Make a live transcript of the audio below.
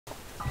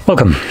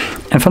Welcome.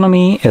 In front of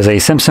me is a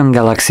Samsung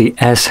Galaxy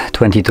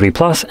S23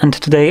 Plus, and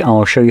today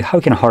I'll show you how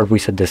you can hard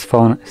reset this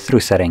phone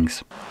through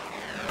settings.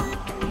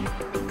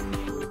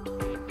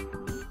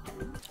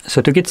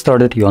 So to get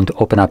started, you want to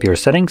open up your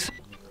settings.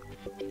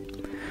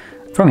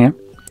 From here,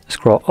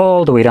 scroll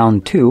all the way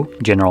down to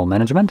General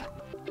Management.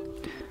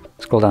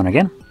 Scroll down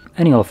again,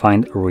 and you'll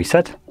find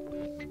Reset.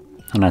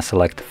 And I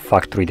select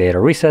Factory Data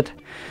Reset.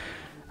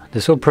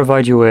 This will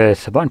provide you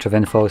with a bunch of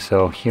info.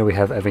 So here we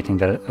have everything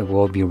that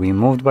will be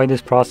removed by this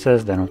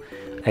process, then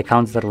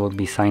accounts that will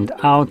be signed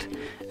out,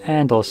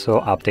 and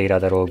also app data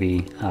that will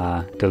be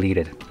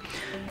deleted.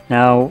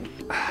 Now,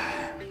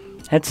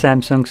 at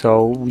Samsung,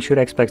 so we should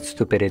expect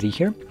stupidity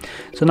here.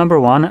 So number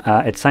one,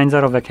 it signs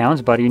out of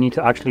accounts, but you need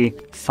to actually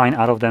sign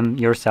out of them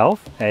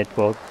yourself. It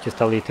will just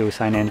tell you to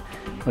sign in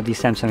with the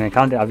Samsung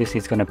account. Obviously,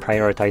 it's going to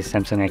prioritize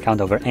Samsung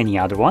account over any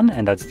other one,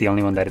 and that's the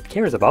only one that it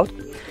cares about.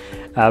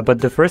 But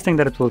the first thing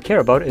that it will care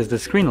about is the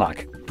screen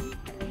lock,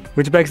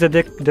 which begs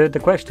the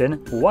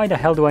question, why the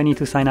hell do I need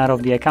to sign out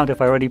of the account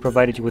if I already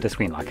provided you with a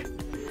screen lock?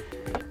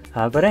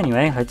 But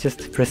anyway, let's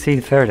just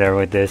proceed further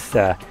with this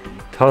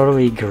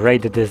totally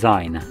great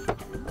design.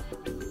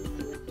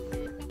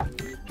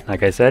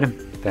 Like I said,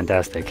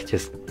 fantastic,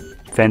 just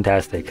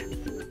fantastic.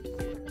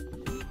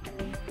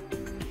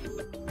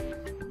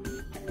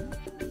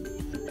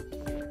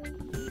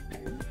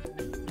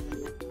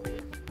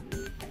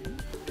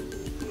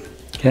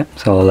 Okay,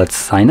 so let's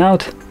sign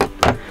out,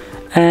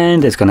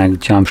 and it's gonna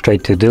jump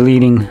straight to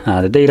deleting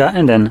the data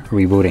and then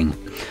rebooting.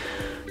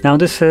 Now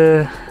this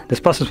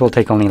process will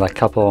take only like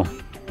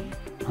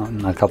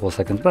not a couple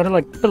seconds, but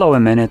like below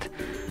a minute.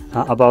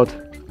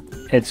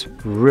 It's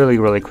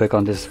really quick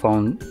on this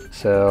phone.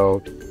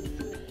 So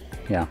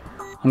yeah,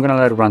 I'm gonna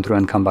let it run through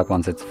and come back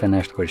once it's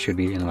finished, which should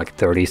be in like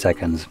 30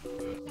 seconds.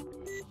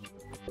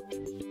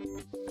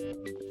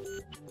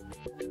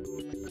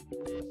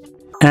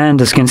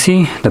 And as you can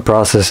see, the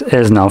process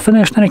is now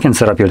finished, and you can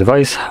set up your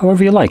device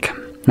however you like.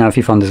 Now, if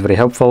you found this very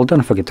helpful,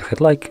 don't forget to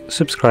hit like,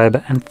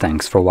 subscribe, and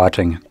thanks for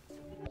watching.